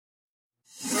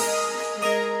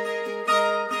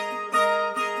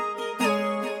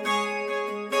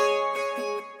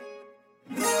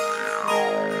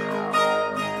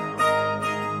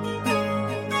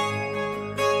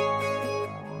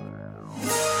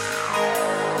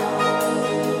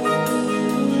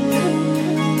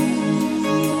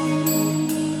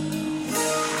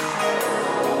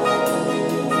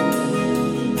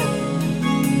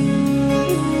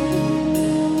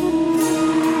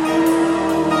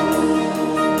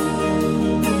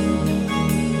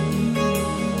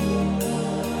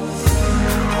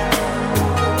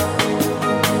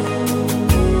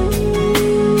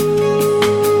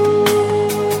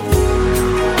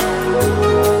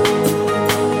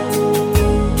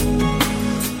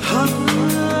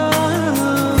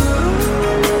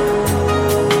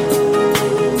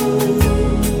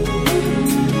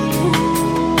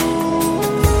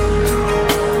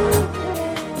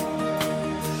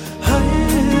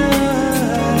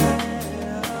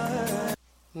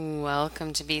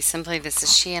welcome to Be Simply. This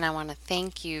is she, and I want to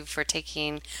thank you for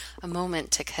taking a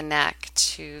moment to connect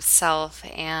to self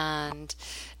and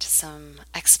to some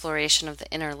exploration of the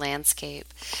inner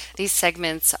landscape. These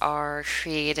segments are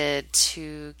created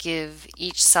to give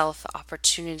each self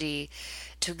opportunity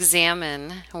to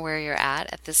examine where you're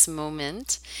at this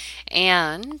moment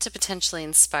and to potentially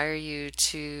inspire you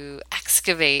to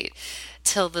excavate,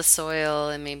 till the soil,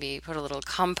 and maybe put a little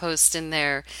compost in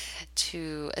there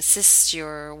to assist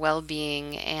your well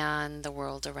being and the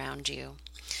world around you.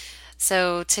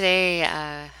 So today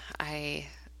I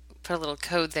put a little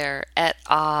code there, et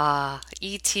and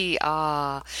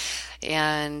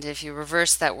if you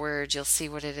reverse that word, you'll see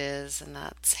what it is, and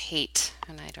that's hate.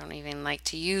 And I don't even like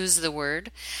to use the word.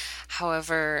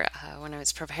 However, when I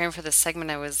was preparing for this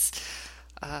segment, I was,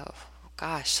 uh,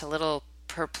 a little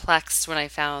perplexed when I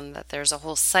found that there's a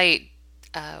whole site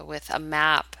with a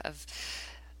map of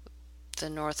the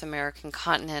North American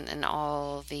continent and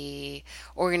all the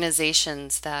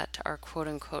organizations that are quote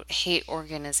unquote hate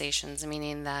organizations,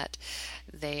 meaning that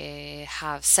they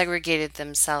have segregated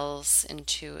themselves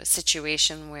into a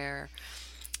situation where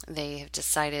they have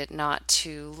decided not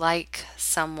to like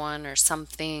someone or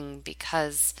something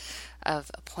because of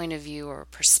a point of view or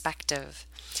perspective.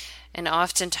 And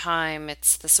oftentimes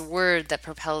it's this word that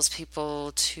propels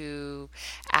people to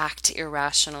act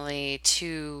irrationally,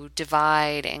 to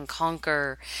divide and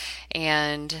conquer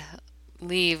and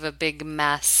leave a big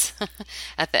mess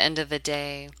at the end of the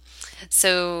day.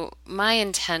 So my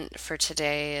intent for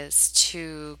today is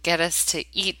to get us to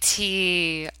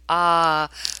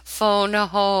phone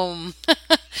home.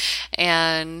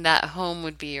 And that home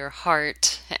would be your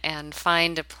heart, and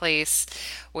find a place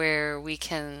where we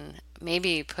can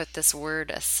maybe put this word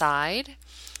aside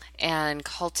and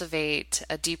cultivate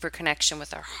a deeper connection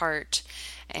with our heart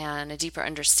and a deeper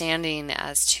understanding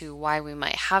as to why we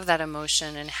might have that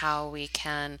emotion and how we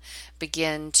can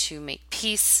begin to make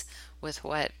peace with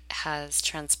what has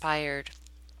transpired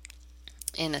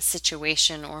in a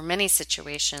situation or many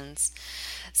situations.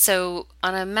 So,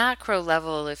 on a macro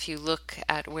level, if you look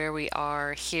at where we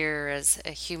are here as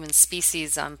a human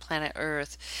species on planet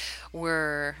Earth,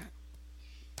 we're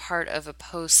part of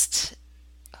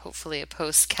hopefully a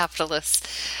post-capitalist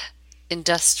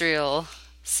industrial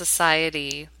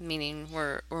society, meaning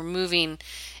we're moving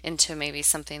into maybe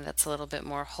something that's a little bit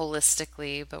more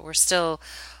holistically, but we're still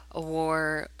a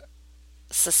war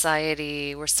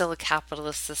society, we're still a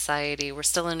capitalist society, we're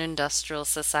still an industrial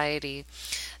society.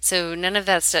 So none of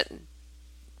that's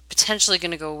potentially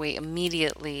going to go away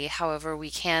immediately. However,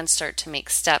 we can start to make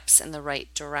steps in the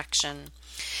right direction.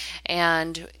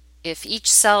 And if each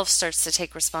self starts to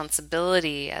take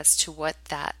responsibility as to what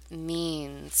that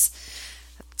means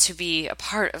to be a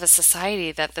part of a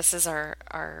society, that this is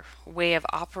our way of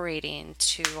operating,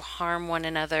 to harm one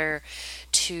another,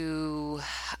 to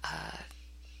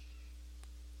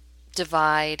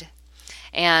divide,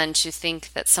 and to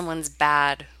think that someone's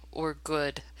bad or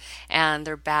good, and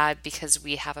they're bad because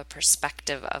we have a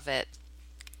perspective of it.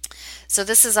 So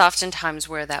this is oftentimes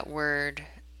where that word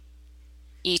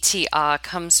ETA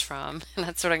comes from, and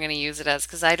that's what I'm going to use it as,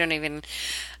 because I don't even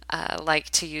like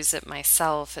to use it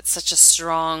myself. It's such a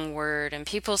strong word, and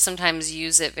people sometimes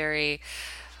use it very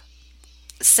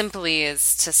simply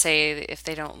as to say if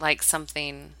they don't like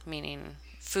something, meaning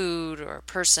food or a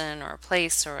person or a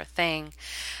place or a thing.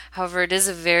 However, it is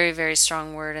a very, very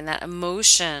strong word, and that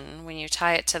emotion, when you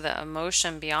tie it to the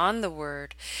emotion beyond the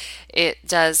word, it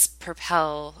does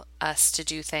propel us to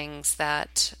do things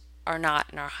that are not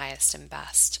in our highest and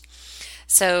best.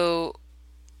 So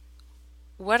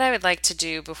what I would like to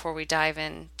do before we dive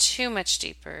in too much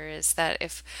deeper is that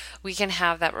if we can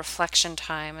have that reflection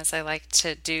time, as I like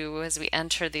to do as we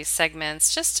enter these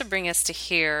segments, just to bring us to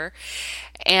here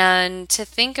and to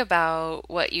think about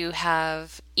what you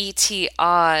have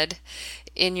odd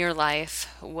in your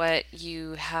life, what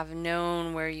you have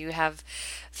known, where you have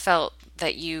felt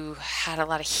that you had a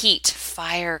lot of heat,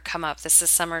 fire come up. This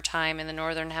is summertime in the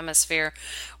Northern Hemisphere,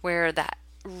 where that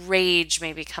rage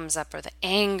maybe comes up or the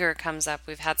anger comes up.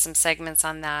 We've had some segments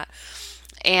on that.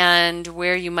 And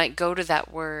where you might go to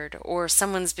that word, or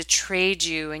someone's betrayed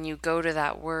you and you go to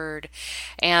that word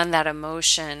and that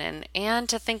emotion, and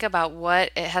to think about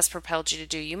what it has propelled you to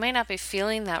do. You might not be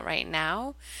feeling that right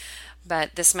now,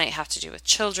 but this might have to do with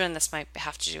children. This might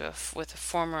have to do with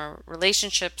former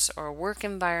relationships or a work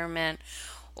environment,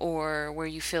 or where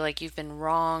you feel like you've been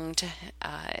wronged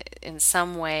in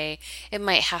some way. It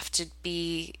might have to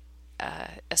be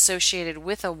associated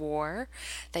with a war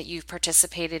that you've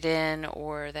participated in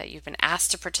or that you've been asked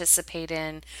to participate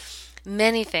in.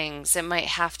 Many things. It might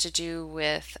have to do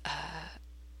with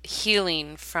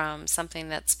healing from something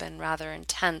that's been rather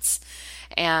intense,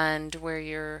 and where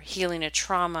you're healing a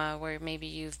trauma, where maybe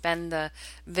you've been the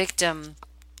victim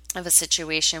of a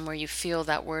situation where you feel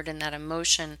that word and that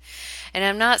emotion. And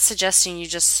I'm not suggesting you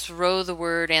just throw the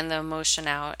word and the emotion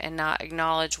out and not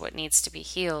acknowledge what needs to be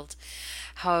healed.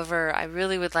 However, I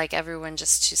really would like everyone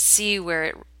just to see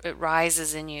where it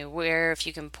rises in you, where if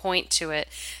you can point to it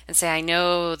and say, I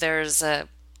know there's a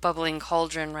bubbling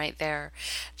cauldron right there.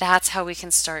 That's how we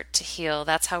can start to heal.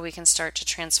 That's how we can start to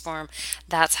transform.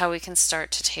 That's how we can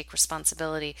start to take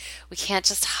responsibility. We can't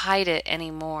just hide it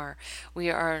anymore. We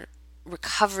are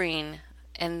recovering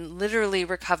and literally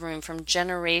recovering from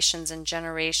generations and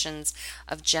generations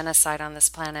of genocide on this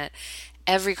planet.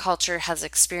 Every culture has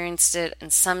experienced it in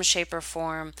some shape or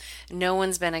form. No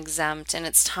one's been exempt, and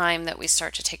it's time that we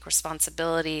start to take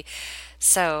responsibility.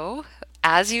 So,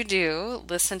 as you do,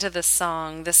 listen to this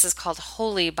song. This is called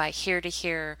Holy by Here to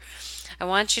Hear. I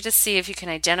want you to see if you can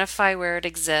identify where it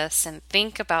exists and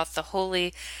think about the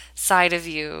holy side of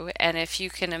you. And if you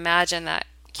can imagine that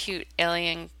cute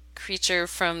alien creature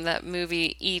from that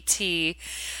movie E.T.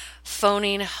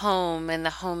 phoning home, and the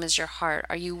home is your heart.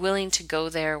 Are you willing to go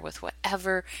there with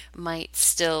whatever might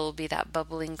still be that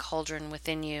bubbling cauldron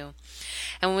within you?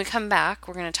 And when we come back,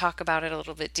 we're going to talk about it a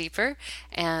little bit deeper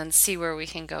and see where we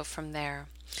can go from there.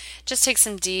 Just take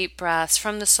some deep breaths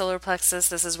from the solar plexus.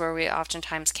 This is where we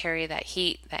oftentimes carry that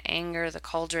heat, the anger, the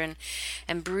cauldron,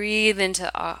 and breathe into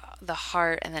the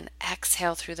heart, and then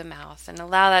exhale through the mouth, and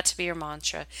allow that to be your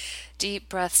mantra. Deep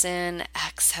breaths in,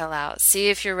 exhale out. See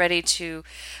if you're ready to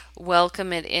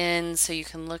welcome it in so you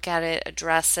can look at it,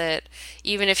 address it.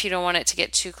 Even if you don't want it to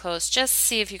get too close, just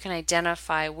see if you can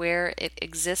identify where it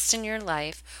exists in your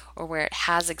life or where it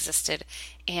has existed,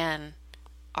 and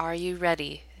are you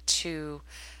ready to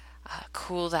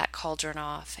cool that cauldron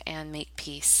off and make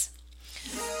peace?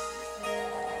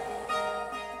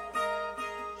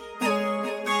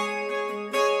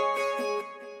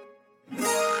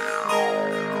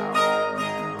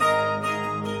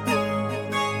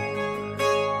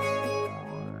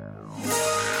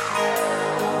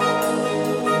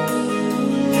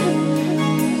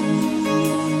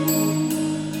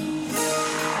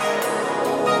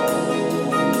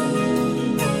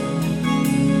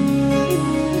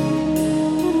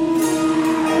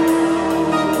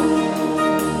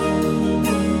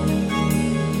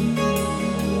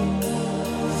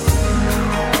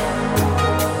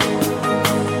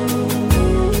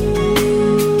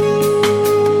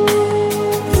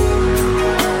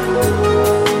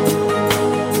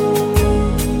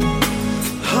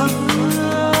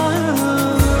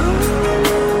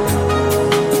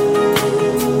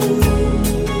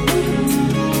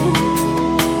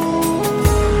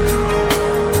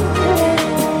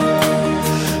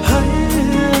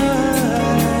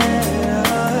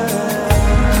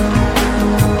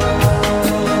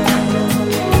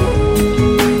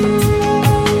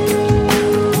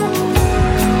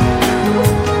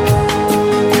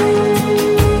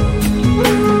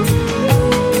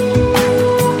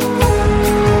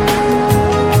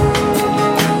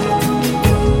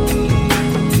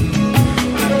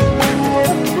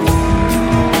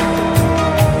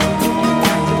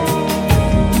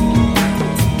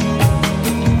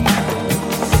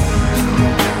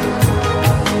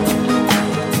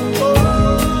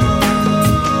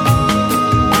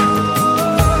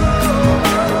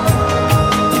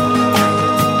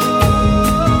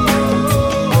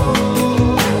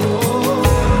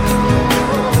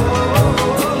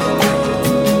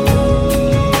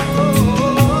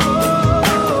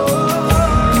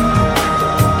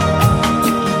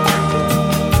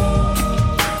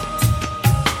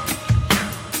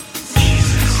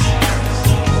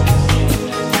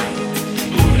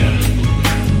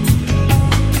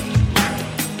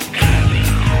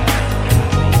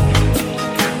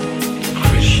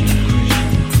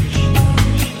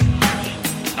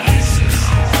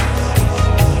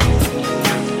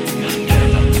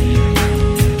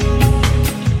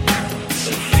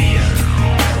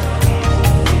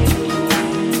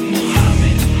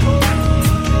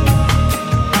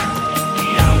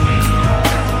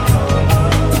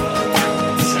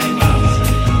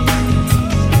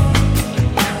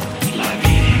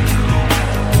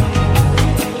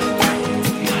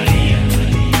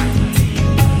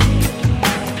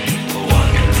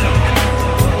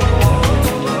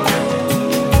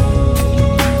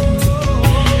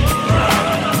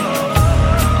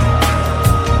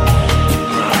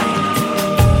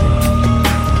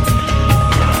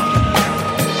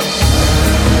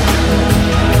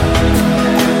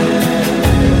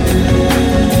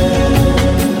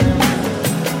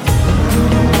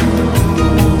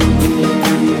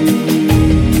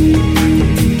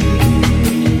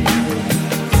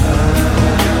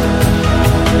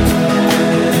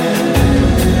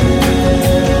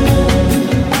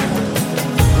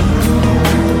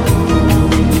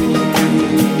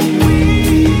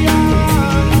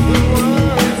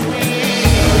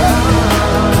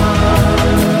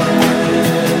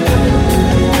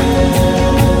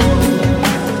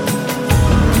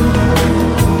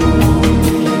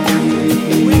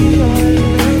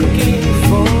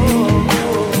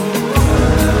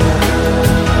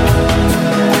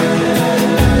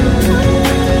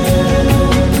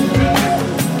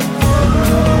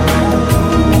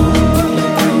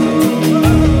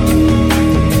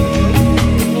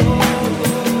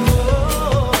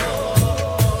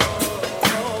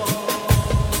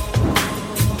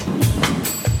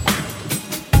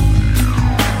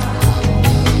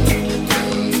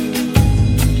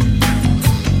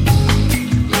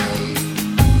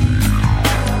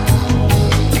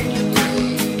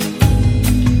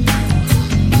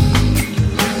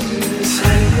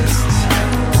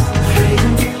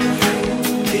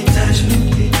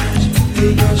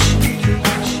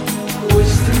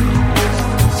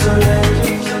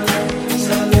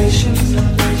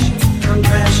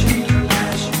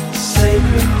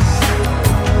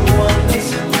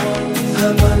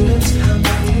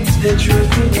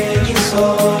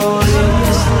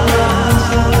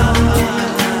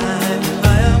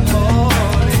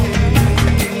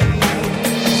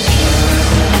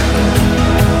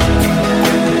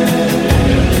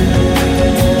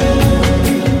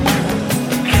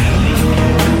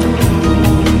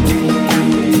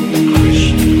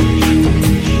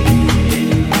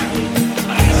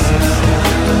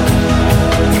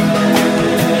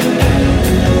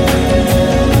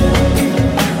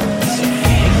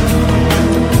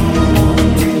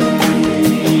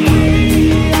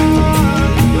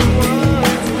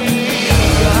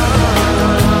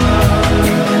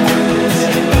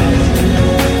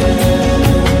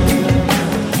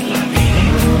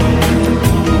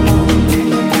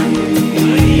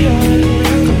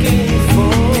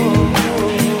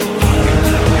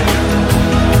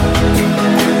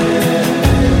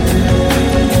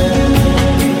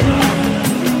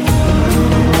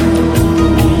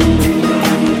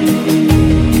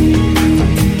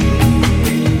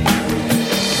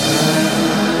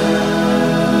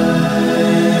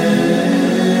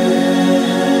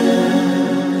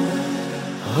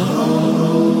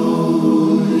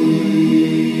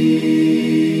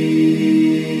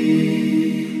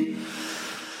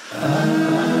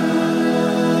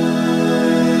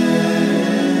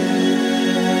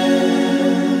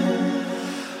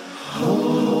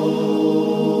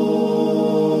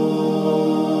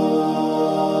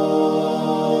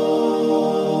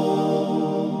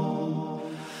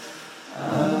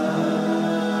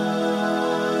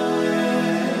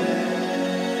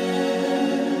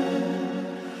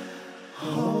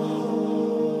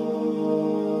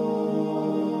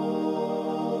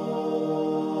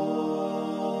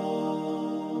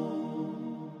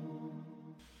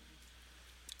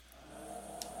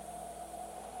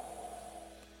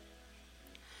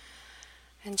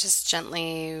 And just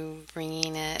gently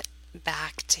bringing it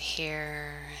back to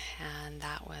here. And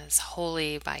that was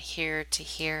Holy by Here to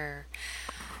Here.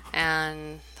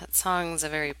 And that song's a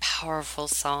very powerful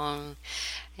song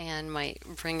and might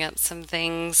bring up some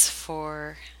things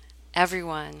for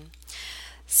everyone.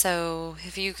 So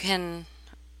if you can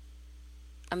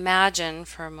imagine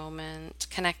for a moment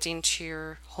connecting to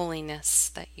your holiness,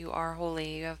 that you are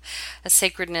holy, you have a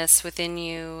sacredness within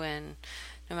you, and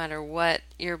no matter what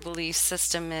your belief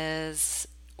system is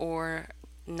or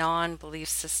non belief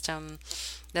system,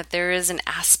 that there is an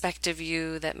aspect of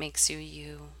you that makes you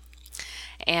you.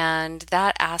 And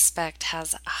that aspect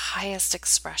has a highest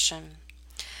expression.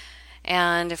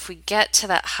 And if we get to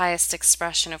that highest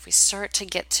expression, if we start to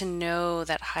get to know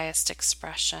that highest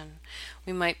expression,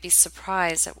 we might be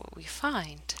surprised at what we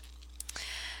find.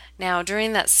 Now,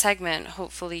 during that segment,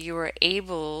 hopefully you were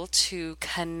able to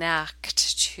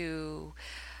connect to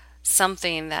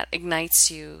something that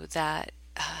ignites you, that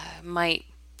might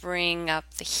bring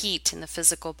up the heat in the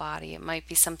physical body. It might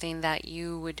be something that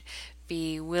you would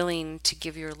be willing to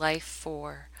give your life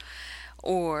for,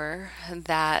 or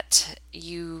that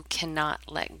you cannot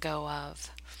let go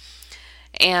of,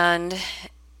 and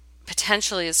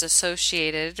potentially is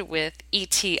associated with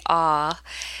ET awe.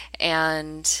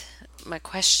 And my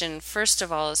question, first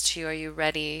of all, is to you: are you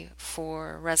ready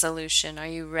for resolution? Are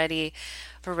you ready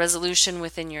for resolution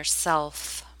within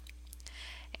yourself?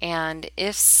 And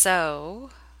if so,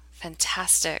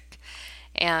 fantastic.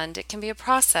 And it can be a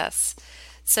process.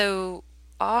 So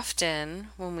often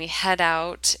when we head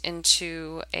out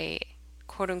into a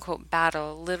quote unquote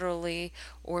battle, literally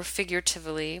or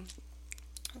figuratively,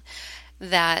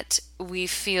 that we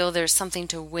feel there's something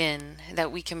to win,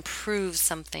 that we can prove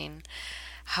something.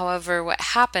 However, what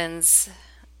happens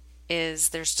is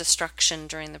there's destruction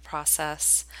during the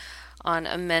process on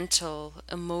a mental,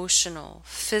 emotional,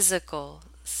 physical,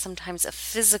 sometimes a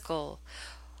physical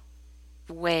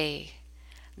way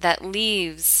that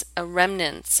leaves a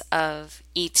remnant of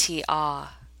ET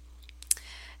awe.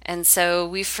 And so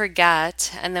we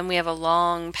forget, and then we have a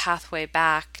long pathway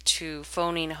back to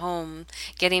phoning home,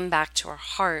 getting back to our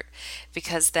heart,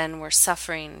 because then we're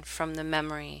suffering from the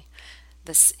memory,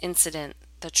 this incident,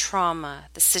 the trauma,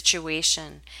 the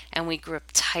situation, and we grip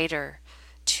tighter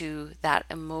to that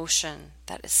emotion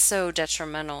that is so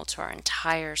detrimental to our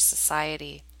entire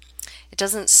society. It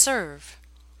doesn't serve.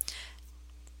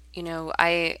 You know,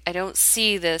 I don't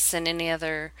see this in any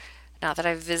other, not that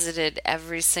I've visited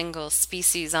every single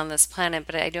species on this planet,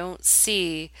 but I don't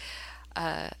see,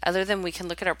 other than we can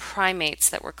look at our primates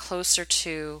that we're closer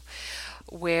to,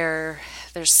 where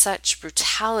there's such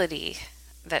brutality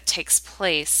that takes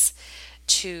place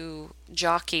to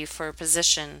jockey for a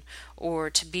position or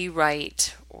to be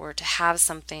right or to have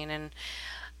something, and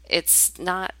it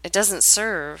doesn't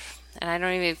serve. And I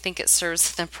don't even think it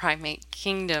serves the primate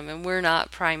kingdom, and we're not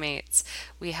primates.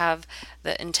 We have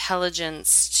the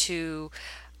intelligence to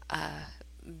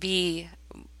be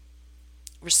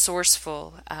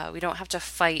resourceful. We don't have to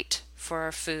fight for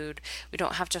our food. We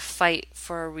don't have to fight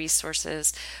for our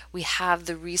resources. We have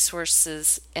the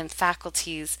resources and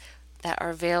faculties that are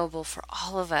available for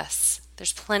all of us.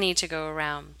 There's plenty to go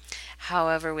around.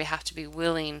 However, we have to be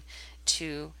willing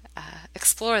to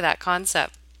explore that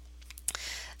concept.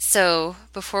 So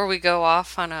before we go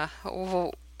off on a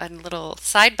little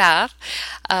side path,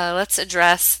 let's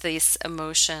address this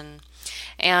emotion.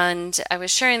 And I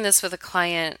was sharing this with a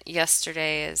client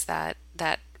yesterday, is that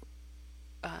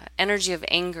energy of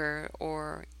anger,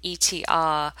 or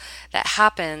ETA, that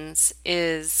happens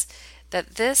is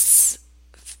that this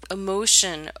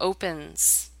emotion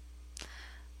opens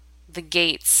the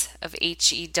gates of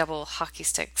HE double hockey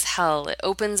sticks, hell. It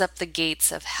opens up the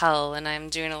gates of hell, and I'm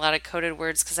doing a lot of coded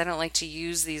words because I don't like to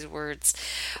use these words,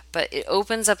 but it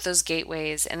opens up those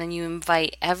gateways, and then you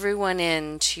invite everyone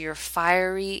in to your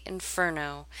fiery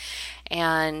inferno,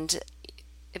 and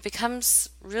it becomes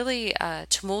really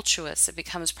tumultuous. It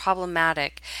becomes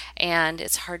problematic, and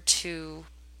it's hard to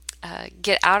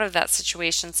get out of that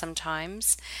situation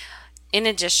sometimes. In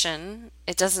addition,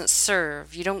 it doesn't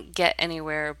serve. You don't get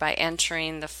anywhere by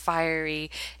entering the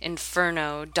fiery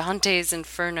inferno, Dante's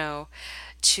Inferno,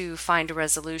 to find a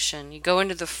resolution. You go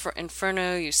into the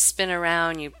inferno, you spin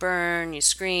around, you burn, you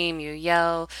scream, you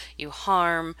yell, you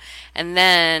harm, and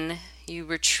then you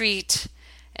retreat,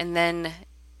 and then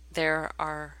there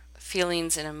are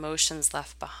feelings and emotions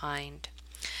left behind.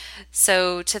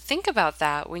 So to think about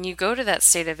that, when you go to that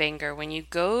state of anger, when you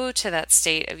go to that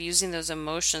state of using those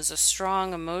emotions, those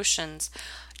strong emotions,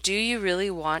 do you really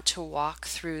want to walk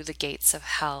through the gates of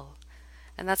hell?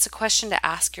 And that's a question to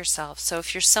ask yourself. So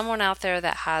if you're someone out there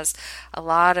that has a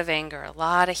lot of anger, a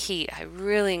lot of heat, I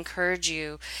really encourage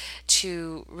you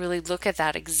to really look at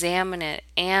that, examine it,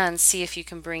 and see if you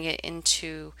can bring it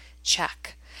into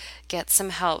check. Get some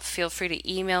help. Feel free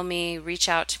to email me, reach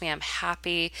out to me. I'm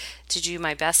happy to do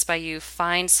my best by you,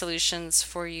 find solutions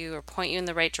for you, or point you in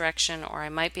the right direction, or I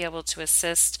might be able to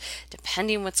assist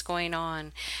depending what's going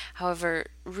on. However,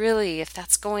 really, if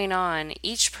that's going on,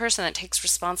 each person that takes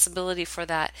responsibility for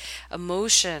that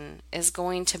emotion is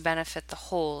going to benefit the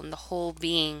whole, and the whole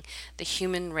being the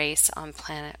human race on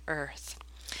planet Earth.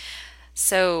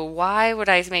 So, why would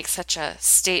I make such a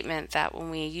statement that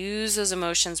when we use those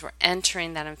emotions, we're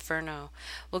entering that inferno?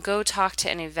 Well, go talk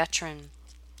to any veteran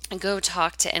and go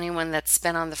talk to anyone that's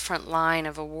been on the front line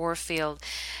of a war field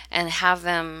and have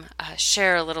them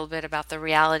share a little bit about the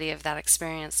reality of that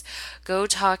experience. Go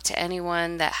talk to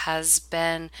anyone that has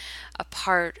been a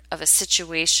part of a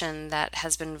situation that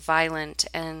has been violent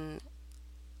and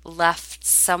left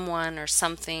someone or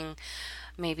something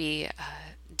maybe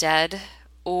dead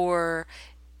or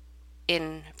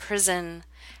in prison.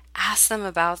 Ask them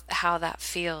about how that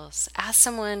feels. Ask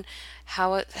someone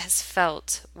how it has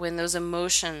felt when those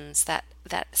emotions, that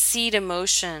seed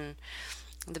emotion,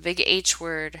 the big H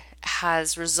word,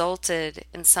 has resulted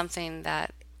in something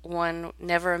that one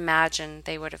never imagined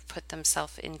they would have put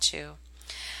themselves into.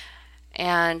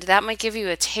 And that might give you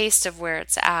a taste of where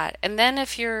it's at. And then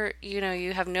if you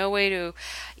have no way to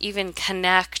even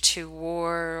connect to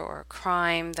war or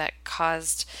crime that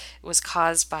was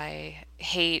caused by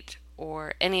hate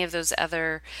or any of those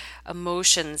other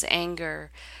emotions,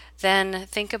 anger, then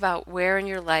think about where in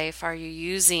your life are you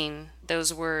using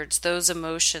those words, those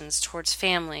emotions towards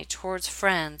family, towards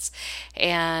friends,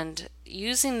 and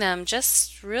using them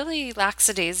just really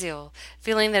lackadaisical,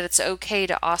 feeling that it's okay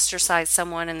to ostracize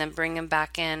someone and then bring them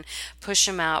back in, push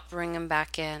them out, bring them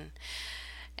back in.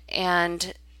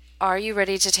 And are you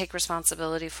ready to take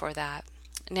responsibility for that?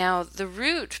 Now, the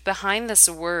root behind this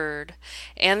word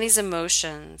and these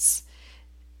emotions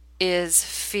is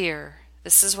fear.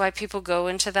 This is why people go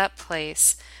into that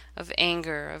place of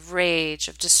anger, of rage,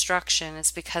 of destruction,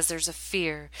 is because there's a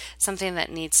fear, something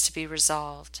that needs to be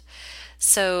resolved.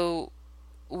 So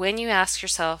when you ask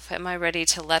yourself, am I ready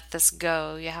to let this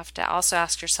go? You have to also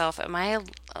ask yourself, am I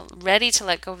ready to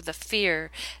let go of the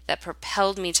fear that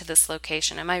propelled me to this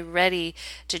location? Am I ready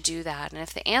to do that? And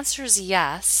if the answer is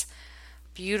yes,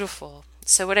 beautiful.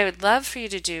 So what I would love for you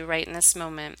to do right in this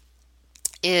moment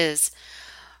is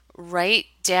write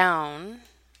down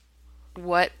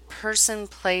what person,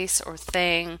 place, or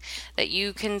thing that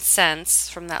you can sense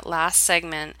from that last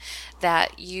segment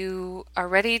that you are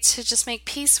ready to just make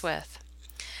peace with.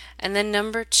 And then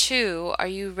number 2, are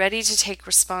you ready to take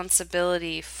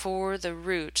responsibility for the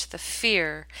root, the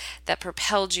fear that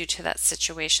propelled you to that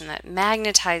situation, that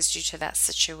magnetized you to that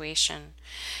situation?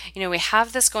 We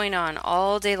have this going on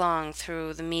all day long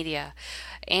through the media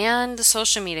and the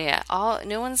social media.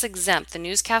 No one's exempt. The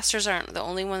newscasters aren't the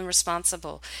only one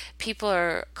responsible. People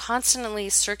are constantly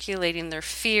circulating their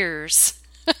fears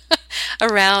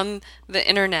around the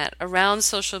internet, around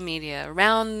social media,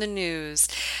 around the news.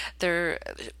 They're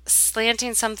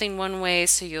slanting something one way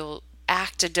so you'll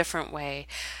act a different way.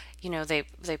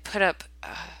 They put up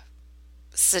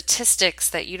statistics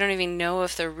that you don't even know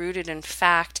if they're rooted in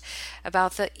fact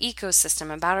about the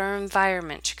ecosystem, about our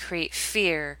environment, to create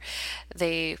fear.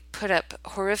 They put up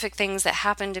horrific things that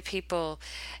happen to people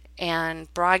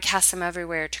and broadcast them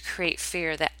everywhere to create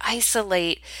fear, that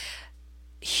isolate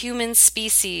human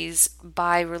species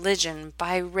by religion,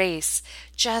 by race,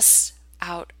 just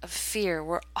out of fear.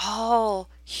 We're all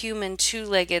human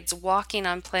two-leggeds walking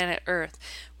on planet Earth.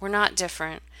 We're not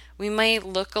different. We might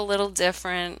look a little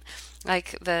different,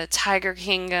 like the tiger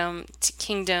kingdom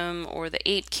or the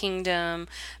ape kingdom,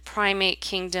 primate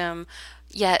kingdom,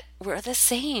 yet we're the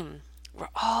same. We're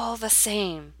all the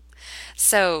same.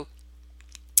 So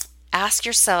ask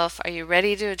yourself, are you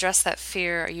ready to address that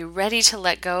fear? Are you ready to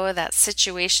let go of that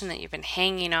situation that you've been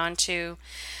hanging on to?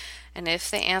 And if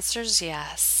the answer is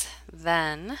yes,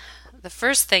 then the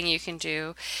first thing you can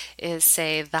do is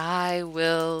say, thy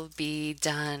will be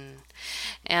done.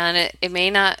 And it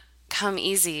may not come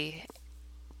easy.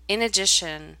 In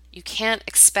addition, you can't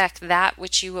expect that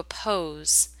which you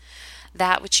oppose,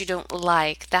 that which you don't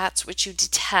like, that's what you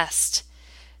detest,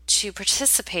 to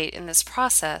participate in this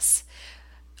process.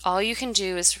 All you can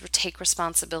do is take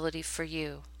responsibility for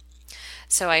you.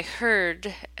 So I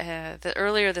heard that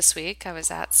earlier this week I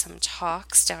was at some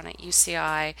talks down at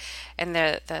UCI, and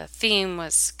the theme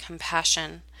was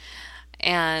compassion.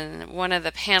 And one of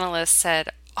the panelists said,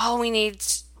 all we need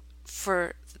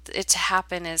it to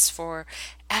happen is for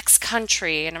X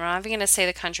country, and I'm not even going to say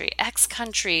the country, X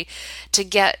country to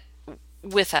get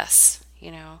with us,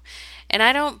 And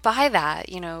I don't buy that.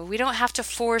 We don't have to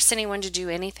force anyone to do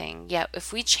anything. Yet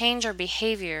if we change our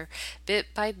behavior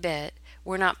bit by bit,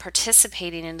 we're not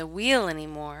participating in the wheel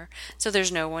anymore. So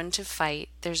there's no one to fight.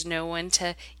 There's no one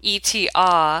to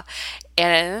ETA.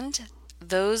 And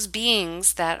those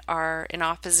beings that are in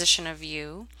opposition of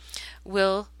you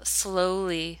will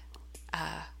slowly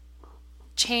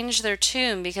change their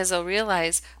tune, because they'll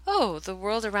realize, oh, the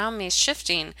world around me is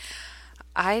shifting.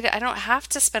 I don't have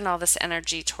to spend all this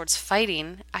energy towards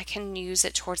fighting. I can use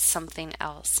it towards something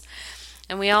else.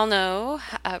 And we all know,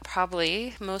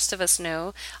 probably most of us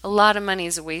know, a lot of money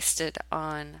is wasted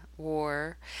on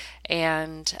war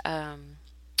and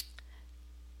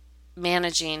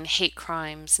managing hate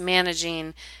crimes,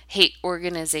 managing hate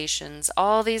organizations,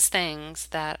 all these things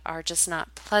that are just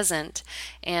not pleasant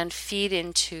and feed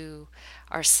into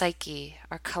our psyche,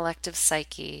 our collective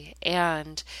psyche,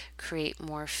 and create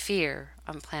more fear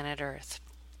on planet Earth.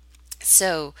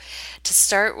 So, to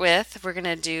start with, we're going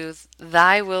to do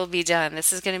Thy Will Be Done.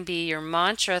 This is going to be your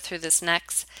mantra through this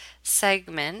next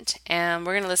segment, and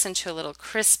we're going to listen to a little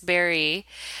Chris Berry,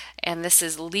 and this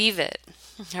is Leave It.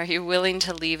 Are you willing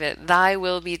to leave it? Thy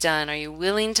will be done. Are you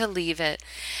willing to leave it?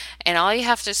 And all you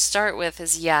have to start with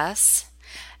is yes,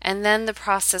 and then the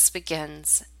process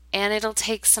begins, and it'll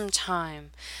take some time.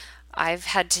 I've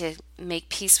had to make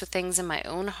peace with things in my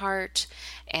own heart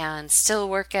and still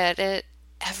work at it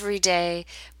every day,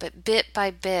 but bit by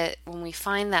bit, when we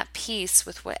find that peace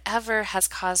with whatever has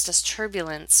caused us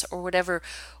turbulence or whatever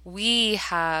we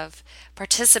have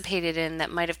participated in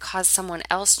that might have caused someone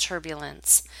else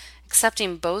turbulence,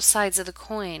 accepting both sides of the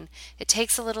coin, it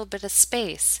takes a little bit of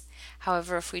space.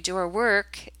 However, if we do our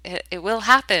work, it will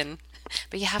happen,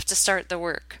 but you have to start the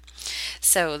work.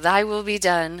 So, Thy will be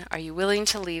done. Are you willing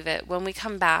to leave it? When we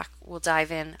come back, we'll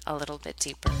dive in a little bit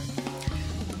deeper.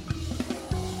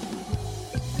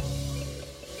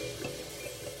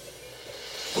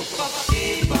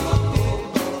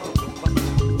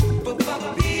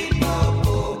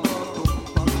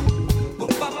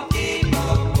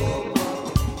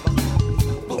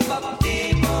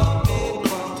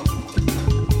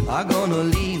 I'm gonna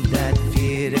leave that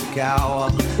fear to cower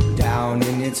down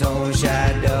in its own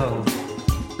shadow.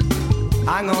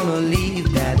 I'm gonna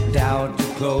leave that doubt to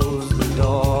close the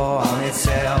door on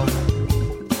itself.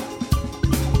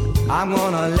 I'm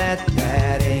gonna let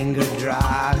that anger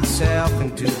drive itself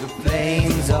into the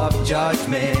flames of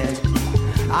judgment.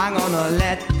 I'm gonna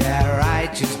let that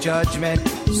righteous judgment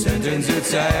sentence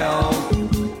itself.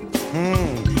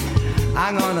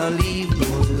 I'm gonna leave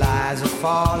those lies of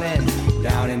falling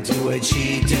down into a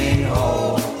cheating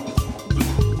hole.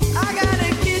 I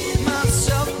gotta get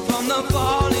myself from the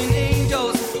falling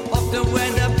angels up to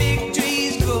where the big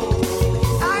trees grow.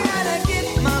 I gotta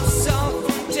get myself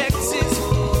from Texas.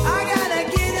 I gotta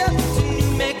get up to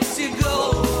New Mexico.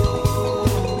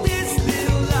 This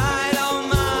little light of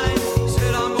mine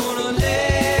said I'm gonna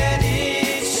let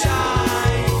it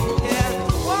shine. Yeah,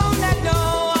 won't let no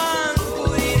one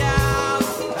put it out.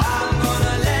 I'm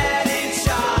gonna let it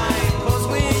shine. 'Cause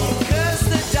when you curse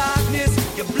the darkness,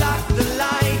 you block the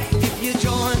light. If you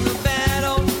join the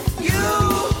battle, you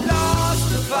lost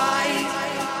the fight.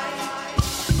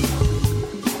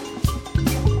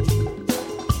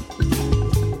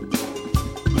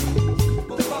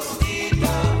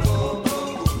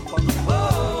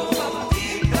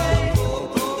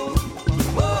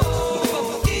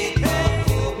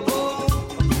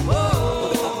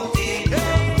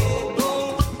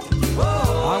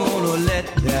 I'm gonna let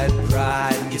that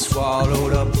pride get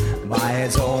swallowed up by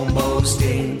its own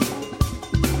boasting.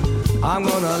 I'm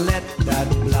gonna let that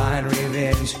blind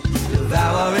revenge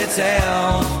devour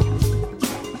itself.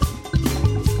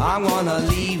 I'm gonna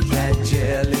leave that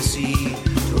jealousy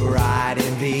to ride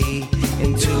in me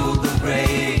into the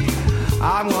grave.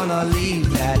 I'm gonna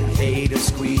leave that hater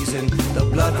squeezing the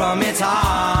blood from its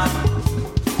heart.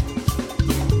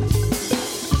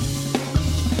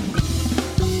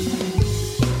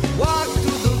 Walk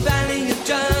through the valley of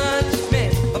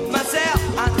judgment of myself.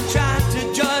 I tried to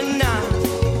judge now.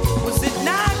 Was it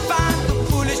not by the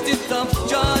foolishness of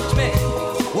judgment?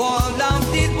 All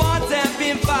of these wars have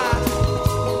been fought.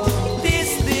 This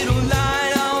little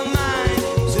light of mine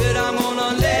said I'm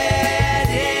gonna let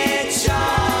it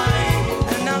shine.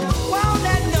 And I won't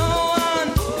let no one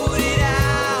put it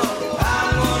out.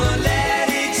 I'm gonna let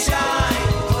it shine.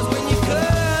 'Cause when you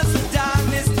curse the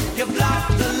darkness, you block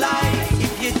the light.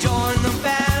 If you join the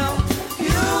battle,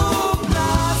 you've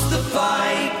lost the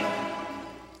fight.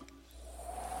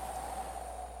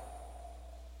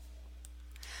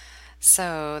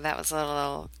 was a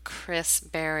little Chris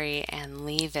Berry and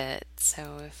Leave It.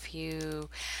 So if you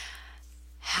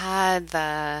had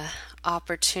the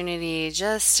opportunity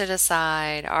just to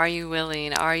decide, are you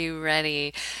willing, are you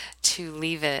ready to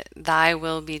leave it, thy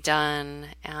will be done,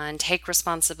 and take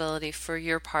responsibility for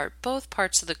your part, both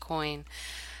parts of the coin,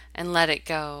 and let it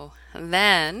go,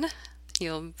 then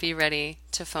you'll be ready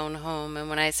to phone home. And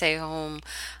when I say home,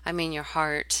 I mean your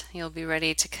heart. You'll be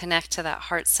ready to connect to that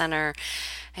heart center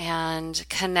and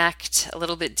connect a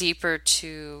little bit deeper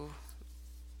to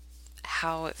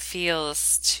how it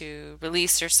feels to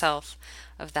release yourself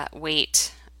of that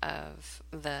weight of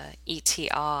the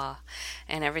ETA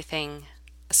and everything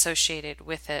associated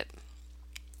with it.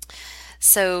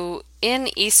 So in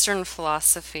Eastern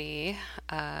philosophy,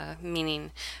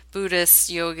 meaning Buddhist,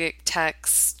 yogic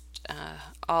texts,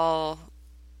 all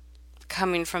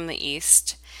coming from the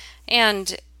East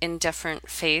and in different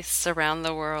faiths around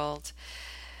the world,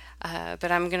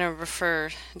 but I'm going to refer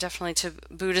definitely to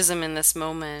Buddhism in this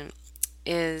moment,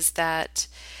 is that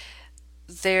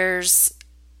there's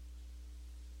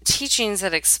teachings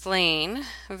that explain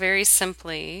very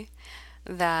simply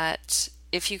that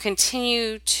if you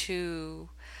continue to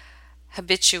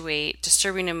habituate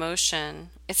disturbing emotion,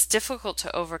 it's difficult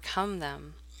to overcome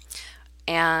them,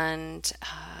 and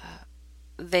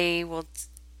they will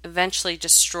eventually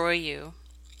destroy you.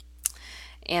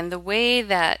 And the way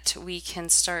that we can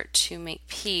start to make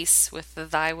peace with the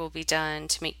thy will be done,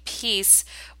 to make peace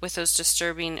with those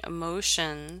disturbing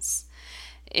emotions,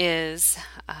 is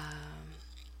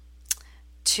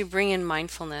to bring in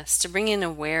mindfulness, to bring in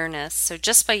awareness. So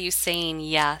just by you saying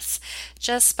yes,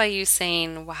 just by you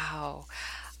saying, wow,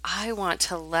 I want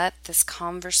to let this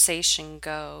conversation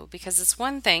go, because it's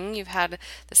one thing, you've had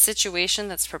the situation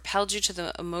that's propelled you to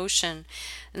the emotion,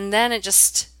 and then it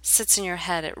just sits in your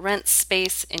head, it rents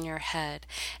space in your head,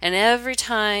 and every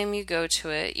time you go to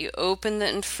it, you open the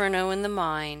inferno in the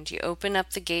mind, you open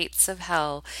up the gates of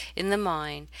hell in the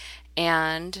mind,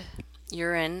 and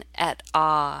you're in at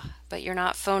awe, but you're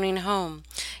not phoning home,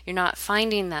 you're not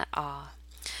finding that awe.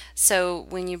 So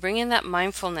when you bring in that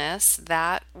mindfulness,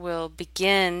 that will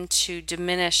begin to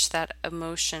diminish that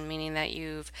emotion, meaning that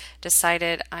you've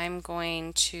decided, I'm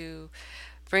going to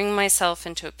bring myself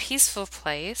into a peaceful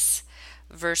place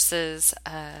versus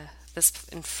this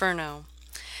inferno.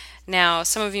 Now,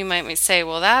 some of you might say,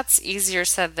 well, that's easier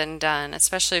said than done,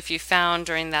 especially if you found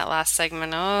during that last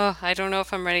segment, oh, I don't know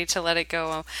if I'm ready to let it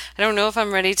go. I don't know if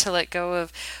I'm ready to let go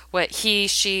of what he,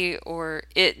 she, or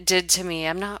it did to me.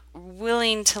 I'm not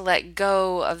willing to let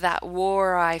go of that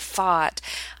war I fought.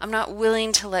 I'm not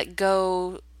willing to let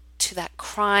go to that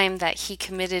crime that he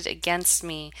committed against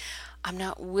me. I'm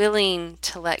not willing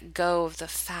to let go of the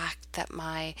fact that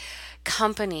my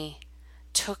company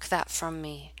took that from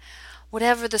me.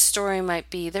 Whatever the story might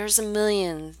be, there's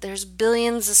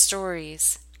billions of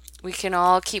stories. We can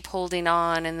all keep holding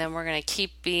on, and then we're going to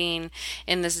keep being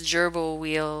in this gerbil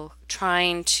wheel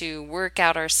trying to work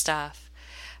out our stuff.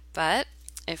 But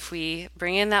if we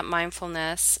bring in that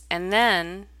mindfulness and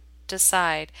then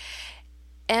decide,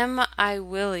 am I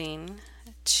willing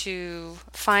to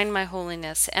find my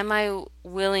holiness? Am I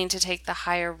willing to take the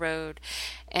higher road?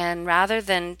 And rather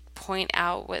than point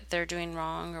out what they're doing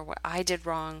wrong or what I did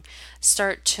wrong,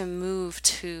 start to move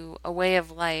to a way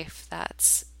of life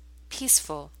that's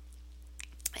peaceful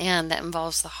and that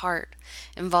involves the heart,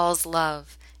 involves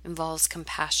love, involves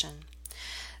compassion.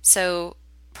 So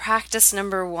practice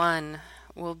number 1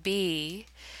 will be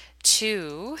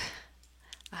to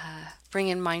bring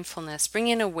in mindfulness, bring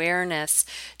in awareness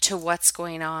to what's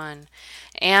going on,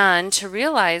 and to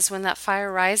realize when that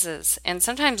fire rises. And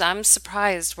sometimes I'm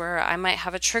surprised where I might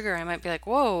have a trigger. I might be like,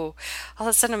 whoa, all of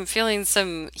a sudden I'm feeling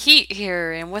some heat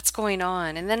here, and what's going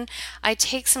on? And then I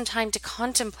take some time to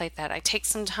contemplate that. I take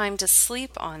some time to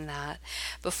sleep on that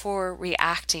before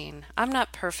reacting. I'm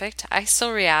not perfect. I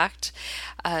still react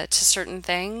to certain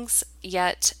things,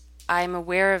 yet I'm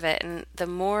aware of it, and the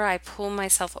more I pull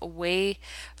myself away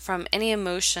from any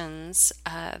emotions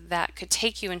that could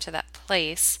take you into that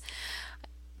place,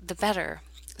 the better.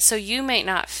 So you may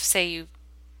not say you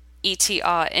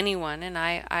ETA anyone, and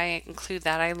I include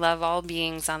that. I love all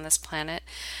beings on this planet,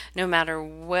 no matter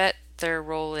what their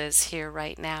role is here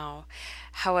right now.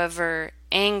 However,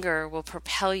 anger will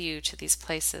propel you to these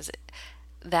places.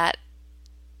 That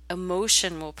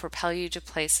emotion will propel you to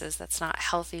places that's not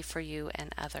healthy for you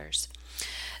and others.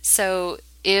 So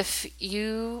if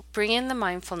you bring in the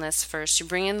mindfulness first, you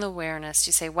bring in the awareness,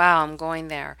 you say, wow, I'm going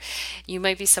there. You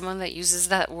might be someone that uses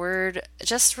that word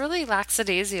just really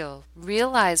lackadaisical.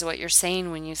 Realize what you're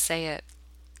saying when you say it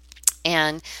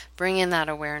and bring in that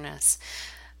awareness.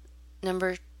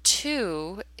 Number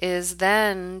 2 is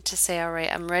then to say, all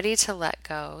right, I'm ready to let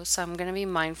go. So I'm going to be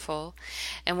mindful.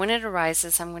 And when it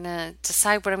arises, I'm going to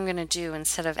decide what I'm going to do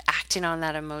instead of acting on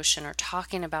that emotion or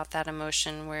talking about that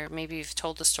emotion where maybe you've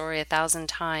told the story 1,000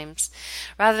 times.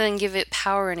 Rather than give it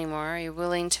power anymore, are you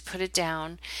willing to put it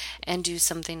down and do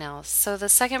something else? So the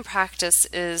second practice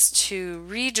is to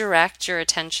redirect your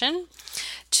attention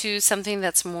to something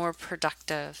that's more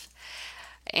productive.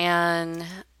 And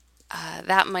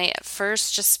that might at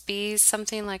first just be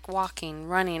something like walking,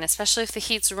 running, especially if the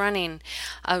heat's running,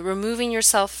 removing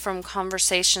yourself from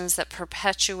conversations that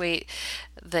perpetuate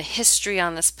the history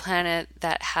on this planet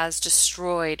that has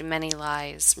destroyed many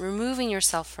lives, removing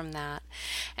yourself from that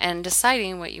and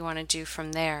deciding what you want to do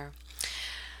from there.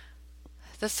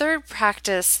 The third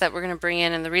practice that we're going to bring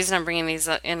in, and the reason I'm bringing these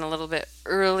in a little bit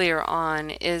earlier on,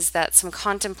 is that some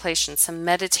contemplation, some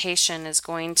meditation is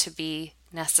going to be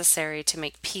necessary to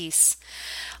make peace.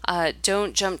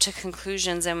 Don't jump to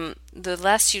conclusions, and the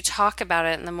less you talk about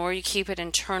it and the more you keep it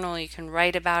internal, you can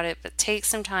write about it, but take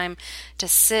some time to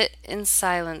sit in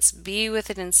silence, be with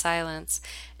it in silence,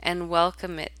 and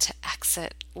welcome it to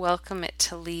exit, welcome it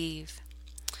to leave.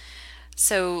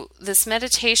 So this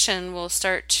meditation will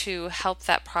start to help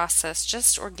that process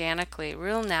just organically,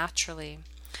 real naturally.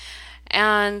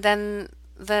 And then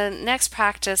the next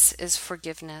practice is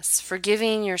forgiveness,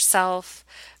 forgiving yourself,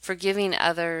 forgiving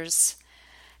others,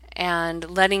 and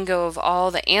letting go of all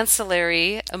the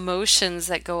ancillary emotions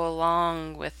that go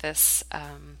along with this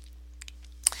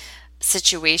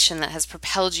situation that has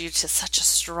propelled you to such a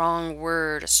strong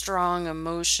word, a strong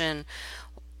emotion,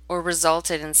 or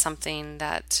resulted in something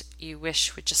that you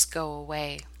wish would just go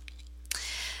away.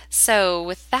 So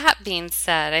with that being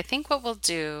said, I think what we'll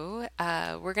do,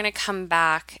 we're going to come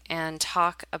back and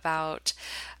talk about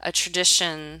a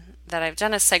tradition that I've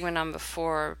done a segment on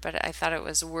before, but I thought it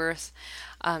was worth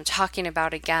talking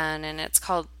about again, and it's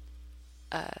called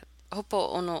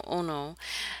Ho'oponopono,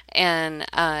 and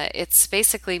it's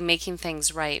basically making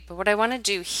things right. But what I want to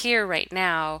do here right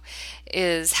now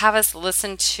is have us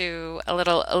listen to a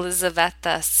little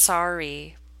Elisaveta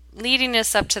Sari leading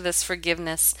us up to this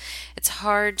forgiveness. It's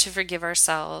hard to forgive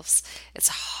ourselves. It's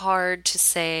hard to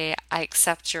say, I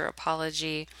accept your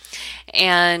apology.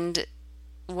 And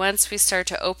once we start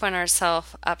to open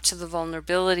ourselves up to the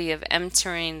vulnerability of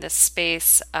entering the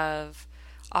space of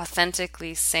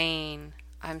authentically saying,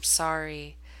 I'm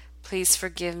sorry, please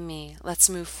forgive me, let's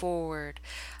move forward.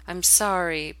 I'm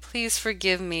sorry, please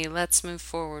forgive me, let's move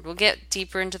forward. We'll get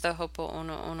deeper into the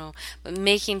Ho'oponopono, but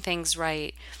making things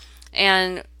right.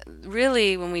 And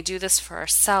really, when we do this for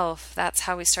ourselves, that's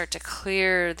how we start to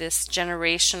clear this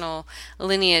generational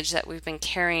lineage that we've been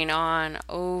carrying on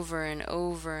over and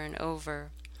over and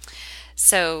over.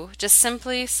 So just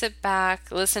simply sit back,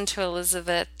 listen to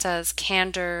Elisaveta's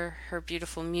candor, her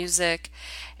beautiful music,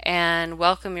 and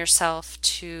welcome yourself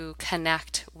to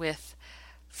connect with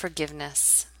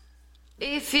forgiveness.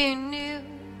 If you knew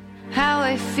how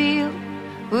I feel,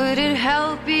 would it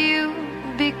help you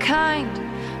be kind?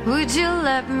 Would you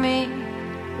let me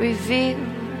reveal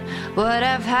what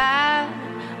I've had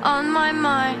on my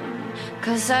mind?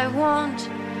 'Cause I want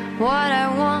what I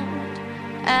want,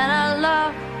 and I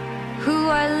love who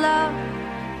I love,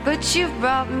 but you've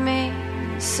brought me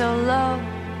so low.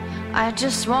 I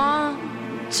just want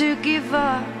to give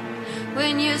up.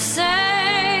 When you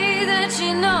say that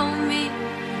you know me,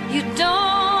 you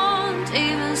don't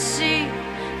even see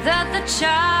that the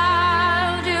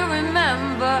child you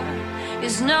remember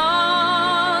is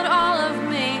not all of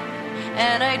me.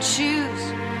 And I choose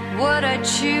what I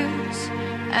choose,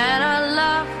 and I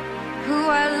love who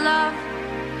I love,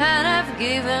 and I've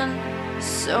given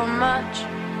so much,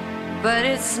 but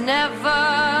it's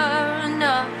never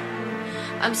enough.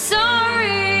 I'm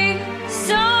sorry,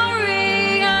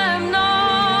 sorry, I'm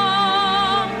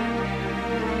not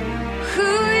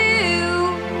who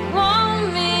you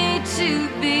want me to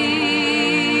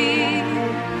be.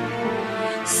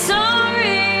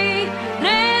 Sorry,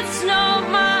 it's not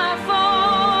my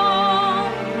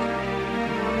fault.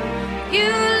 You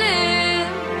live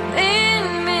in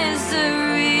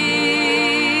misery.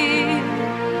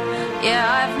 Yeah,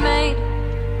 I've made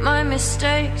my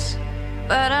mistakes,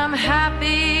 but I'm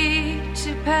happy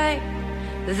to pay.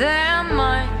 They're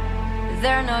mine,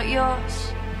 they're not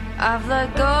yours. I've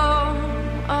let go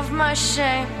of my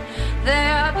shame.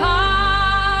 They're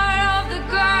part of the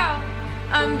girl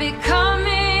I'm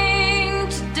becoming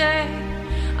today.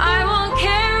 I won't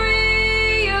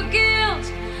carry your guilt,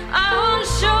 I won't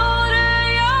shoulder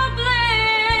your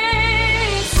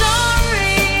blame.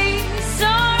 Sorry,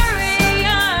 sorry,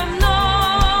 I'm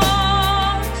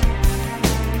not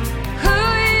who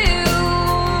you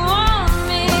want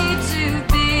me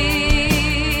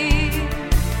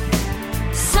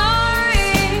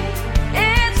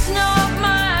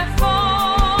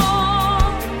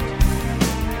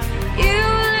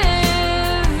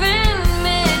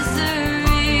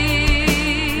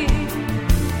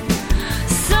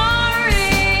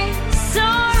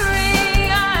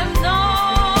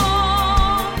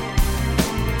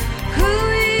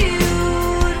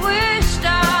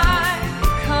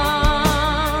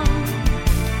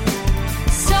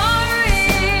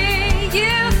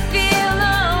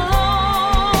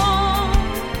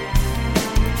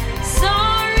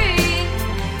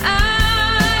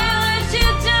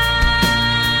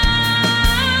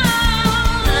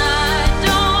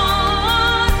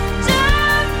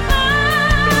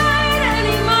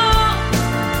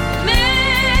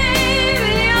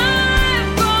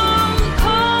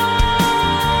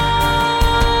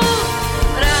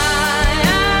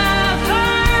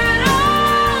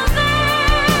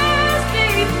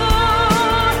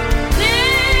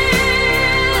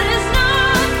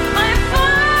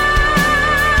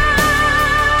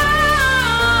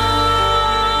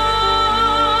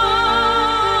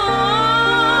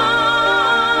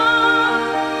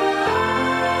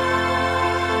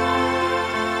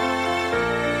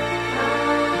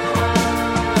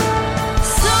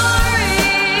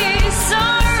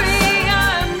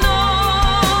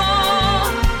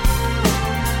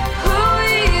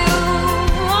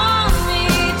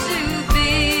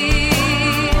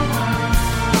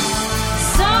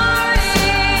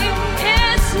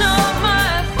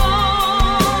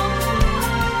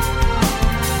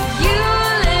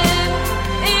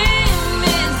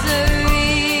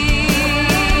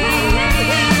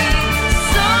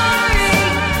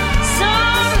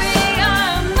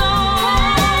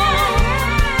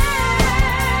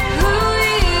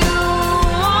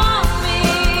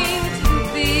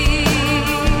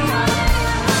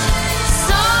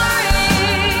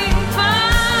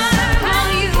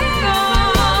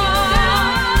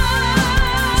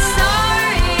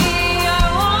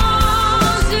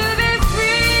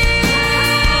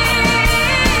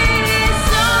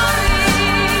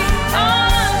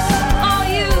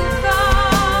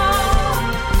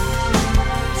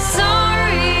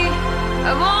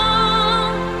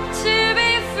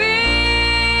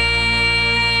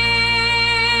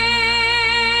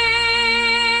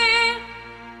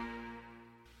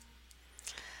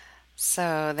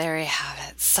So there you have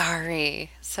it.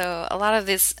 Sorry. So a lot of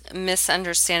this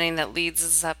misunderstanding that leads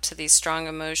us up to these strong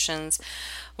emotions,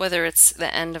 whether it's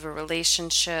the end of a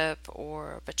relationship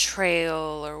or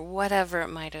betrayal or whatever it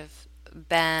might have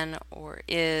been or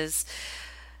is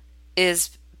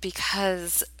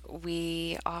because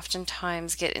we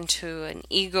oftentimes get into an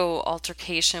ego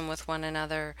altercation with one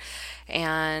another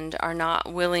and are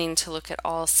not willing to look at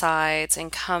all sides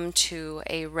and come to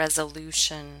a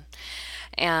resolution.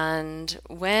 And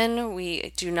when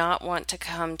we do not want to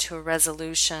come to a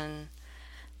resolution,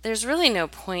 there's really no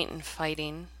point in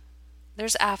fighting.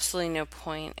 There's absolutely no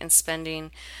point in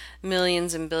spending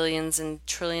millions and billions and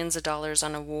trillions of dollars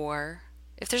on a war.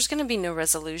 If there's going to be no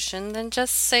resolution, then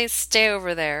just say, stay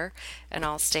over there, and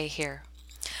I'll stay here.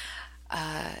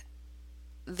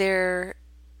 There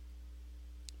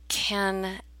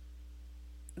can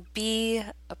be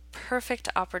a perfect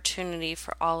opportunity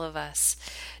for all of us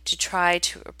to try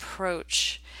to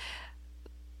approach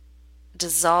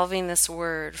dissolving this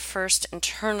word first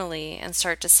internally and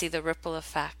start to see the ripple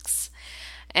effects.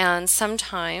 And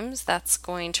sometimes that's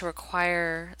going to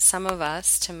require some of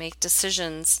us to make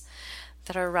decisions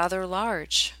that are rather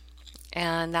large.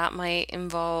 And that might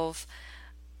involve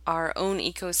our own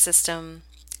ecosystem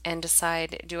and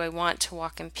decide, do I want to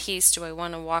walk in peace? Do I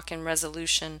want to walk in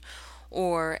resolution?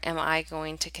 Or am I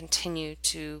going to continue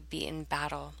to be in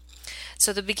battle?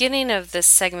 So the beginning of this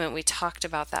segment, we talked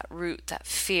about that root, that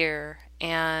fear,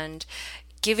 and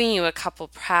giving you a couple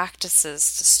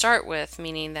practices to start with,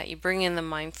 meaning that you bring in the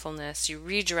mindfulness, you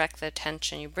redirect the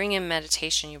attention, you bring in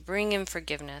meditation, you bring in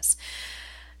forgiveness.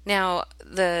 Now,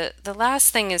 the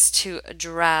last thing is to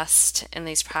address in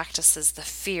these practices the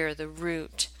fear, the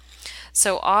root.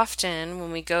 So often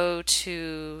when we go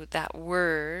to that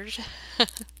word,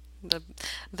 the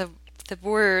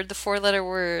word, the four-letter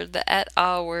word, the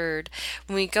et-a word,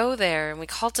 when we go there and we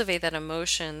cultivate that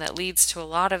emotion that leads to a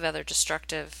lot of other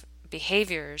destructive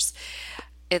behaviors,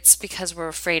 it's because we're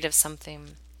afraid of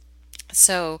something.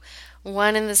 So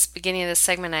in this beginning of the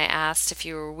segment, I asked if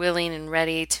you were willing and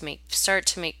ready to start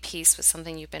to make peace with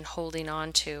something you've been holding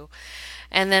on to.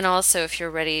 And then also if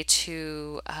you're ready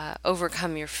to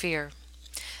overcome your fear.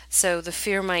 So the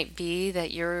fear might be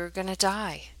that you're going to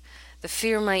die. The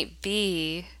fear might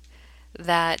be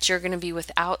that you're going to be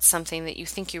without something that you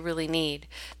think you really need.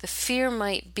 The fear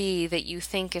might be that you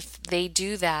think if they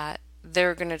do that,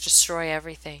 they're going to destroy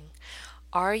everything.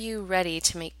 Are you ready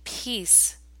to make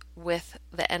peace with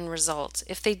the end result?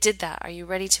 If they did that, are you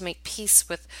ready to make peace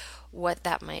with what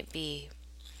that might be?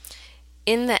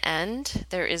 In the end,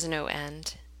 there is no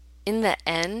end. In the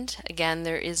end, again,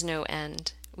 there is no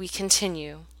end. We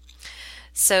continue.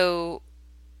 So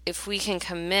if we can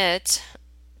commit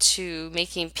to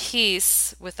making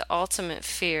peace with the ultimate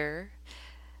fear,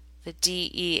 the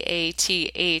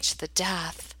death, the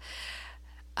death,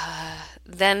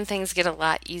 then things get a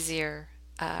lot easier.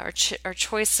 Our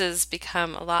choices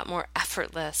become a lot more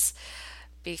effortless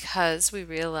because we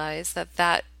realize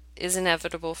that is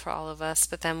inevitable for all of us,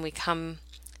 but then we come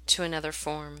to another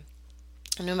form,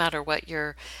 no matter what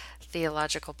your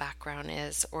theological background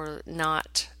is or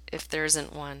not, if there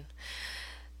isn't one.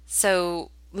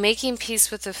 So making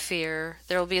peace with the fear,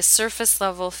 there will be a surface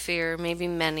level fear, maybe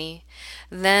many.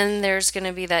 Then there's going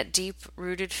to be that deep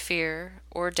rooted fear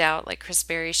or doubt, like Chris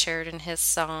Berry shared in his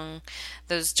song.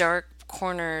 Those dark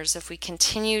corners, if we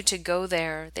continue to go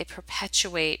there, they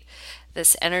perpetuate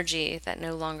this energy that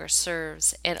no longer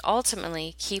serves and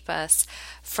ultimately keep us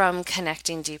from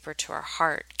connecting deeper to our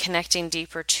heart, connecting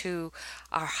deeper to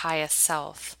our highest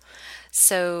self.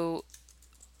 So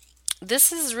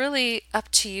this is really up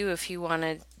to you if you want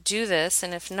to do this,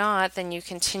 and if not, then you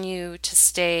continue to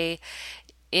stay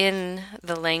in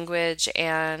the language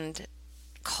and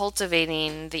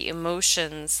cultivating the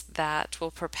emotions that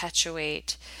will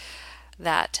perpetuate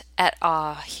that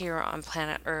et-a here on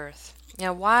planet Earth.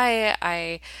 Now, why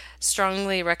I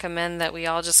strongly recommend that we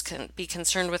all just be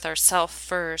concerned with ourselves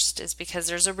first is because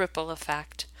there's a ripple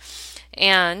effect.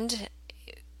 And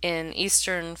in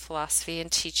Eastern philosophy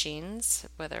and teachings,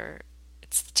 whether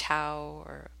it's the Tao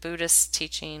or Buddhist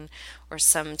teaching or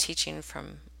some teaching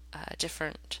from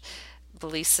different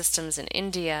belief systems in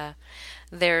India,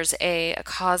 there's a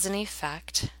cause and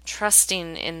effect,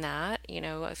 trusting in that.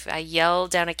 If I yell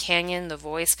down a canyon, the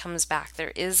voice comes back.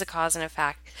 There is a cause and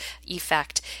effect. If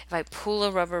I pull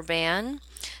a rubber band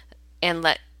and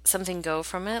let something go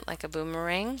from it, like a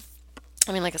boomerang,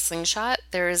 like a slingshot,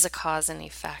 there is a cause and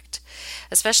effect,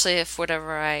 especially if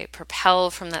whatever I propel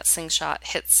from that slingshot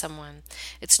hits someone.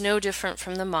 It's no different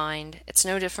from the mind. It's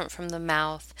no different from the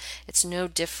mouth. It's no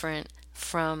different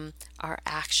from our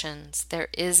actions. There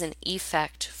is an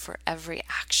effect for every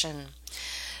action.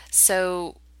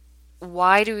 So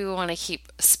why do we want to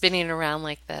keep spinning around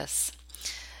like this?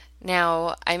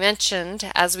 Now, I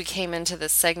mentioned as we came into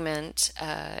this segment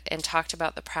and talked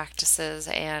about the practices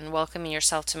and welcoming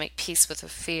yourself to make peace with a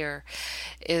fear,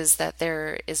 is that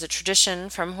there is a tradition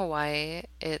from Hawaii.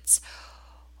 It's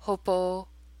Hopo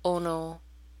Ono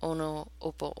Ono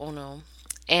Opo Ono.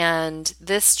 And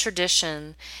this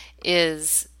tradition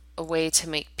is a way to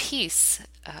make peace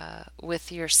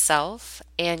with yourself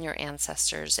and your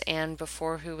ancestors and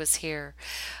before who was here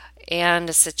and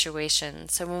a situation.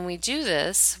 So when we do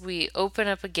this, we open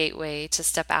up a gateway to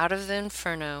step out of the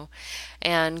inferno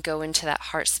and go into that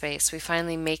heart space. We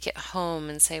finally make it home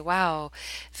and say, wow,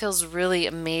 it feels really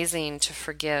amazing to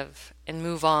forgive and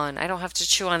move on. I don't have to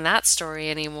chew on that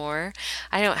story anymore.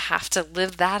 I don't have to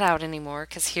live that out anymore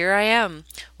because here I am.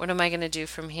 What am I going to do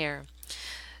from here?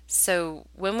 So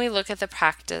when we look at the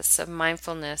practice of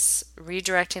mindfulness,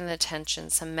 redirecting the attention,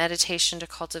 some meditation to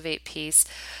cultivate peace,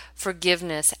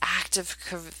 forgiveness, active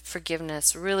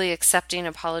forgiveness, really accepting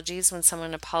apologies when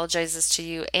someone apologizes to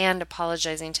you and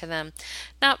apologizing to them,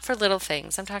 not for little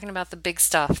things. I'm talking about the big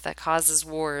stuff that causes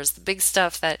wars, the big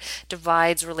stuff that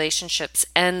divides relationships,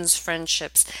 ends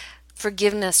friendships.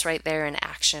 Forgiveness right there in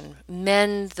action.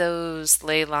 Mend those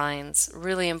ley lines,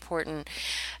 really important.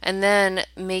 And then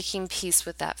making peace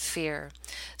with that fear.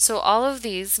 So all of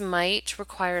these might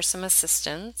require some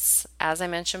assistance. As I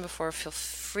mentioned before, feel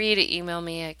free to email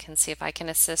me. I can see if I can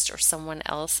assist or someone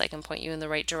else. I can point you in the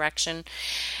right direction.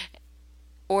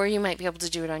 Or you might be able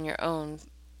to do it on your own.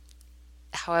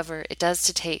 However, it does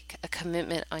take a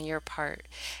commitment on your part.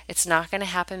 It's not going to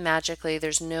happen magically.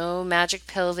 There's no magic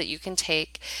pill that you can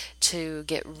take to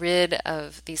get rid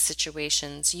of these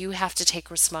situations. You have to take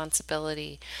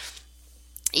responsibility.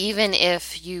 Even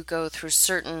if you go through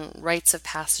certain rites of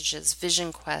passages,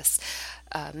 vision quests,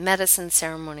 medicine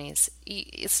ceremonies,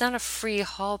 it's not a free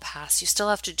hall pass. You still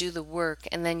have to do the work,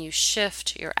 and then you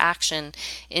shift your action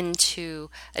into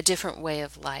a different way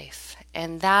of life.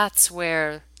 And that's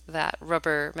where that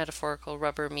metaphorical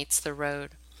rubber meets the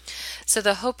road. So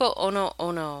the Hopo Ono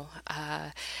Ono,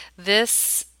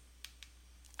 this,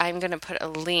 I'm going to put a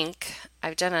link,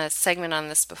 I've done a segment on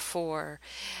this before,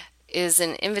 is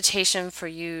an invitation for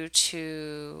you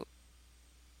to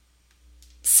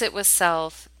sit with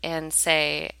self and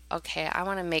say, okay, I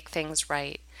want to make things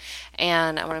right.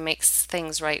 And I want to make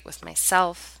things right with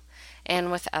myself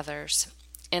and with others.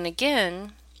 And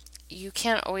again, you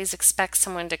can't always expect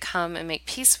someone to come and make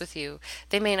peace with you.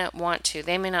 They may not want to.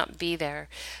 They may not be there.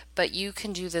 But you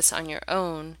can do this on your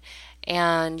own.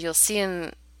 And you'll see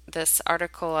in this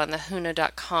article on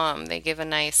thehuna.com, they give a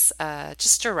nice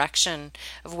just direction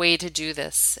of way to do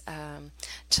this,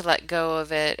 to let go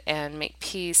of it and make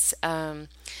peace.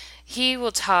 He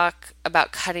will talk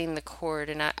about cutting the cord,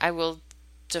 and I will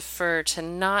defer to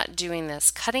not doing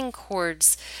this. Cutting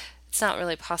cords, it's not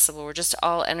really possible. We're just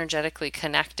all energetically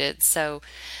connected. So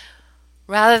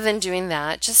rather than doing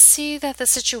that, just see that the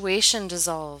situation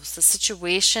dissolves. The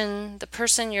situation, the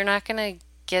person, you're not going to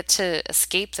get to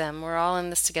escape them. We're all in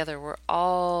this together. We're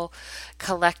all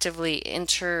collectively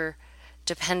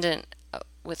interdependent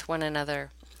with one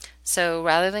another. So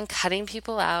rather than cutting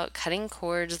people out, cutting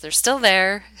cords, they're still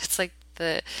there. It's like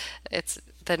it's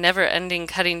the never-ending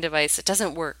cutting device. It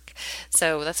doesn't work.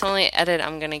 So that's the only edit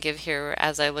I'm going to give here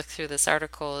as I look through this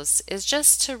article is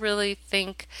just to really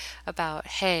think about,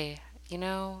 hey,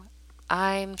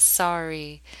 I'm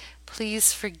sorry.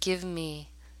 Please forgive me.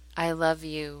 I love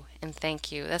you and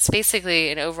thank you. That's basically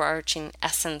an overarching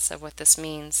essence of what this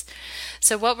means.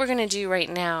 So what we're going to do right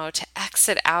now to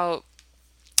exit out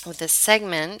with this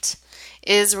segment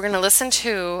is we're going to listen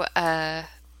to a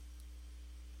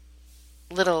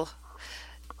little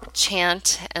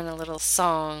chant and a little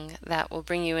song that will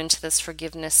bring you into this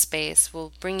forgiveness space,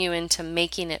 will bring you into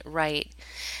making it right.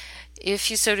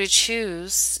 If you so to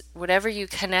choose, whatever you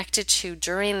connected to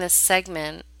during this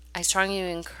segment, I strongly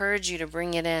encourage you to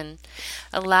bring it in.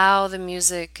 Allow the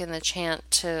music and the chant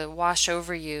to wash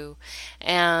over you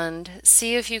and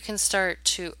see if you can start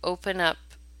to open up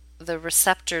the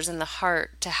receptors in the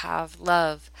heart to have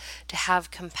love, to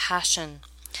have compassion,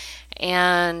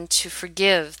 and to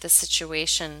forgive the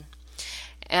situation.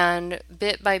 And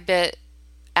bit by bit,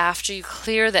 after you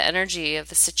clear the energy of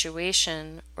the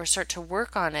situation or start to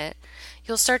work on it,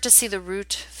 you'll start to see the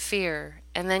root fear,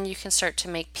 and then you can start to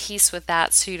make peace with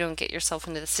that so you don't get yourself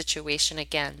into the situation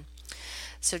again.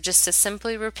 So just to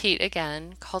simply repeat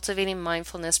again, cultivating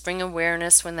mindfulness, bring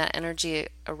awareness when that energy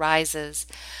arises,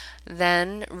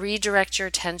 then redirect your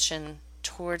attention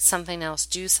towards something else,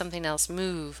 do something else,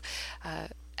 move,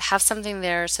 have something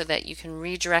there so that you can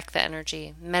redirect the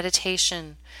energy.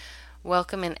 Meditation,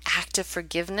 welcome an active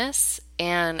forgiveness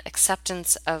and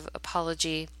acceptance of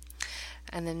apology,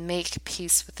 and then make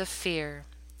peace with the fear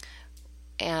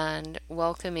and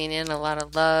welcoming in a lot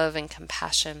of love and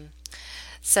compassion.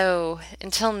 So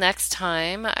until next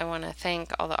time, I want to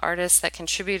thank all the artists that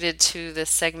contributed to this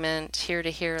segment. Here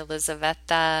to Hear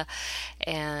Elizaveta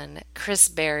and Chris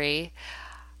Berry.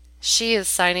 She is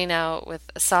signing out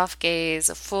with a soft gaze,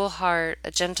 a full heart,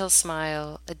 a gentle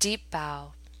smile, a deep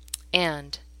bow,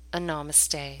 and a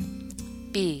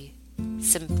namaste. Be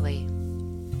simply.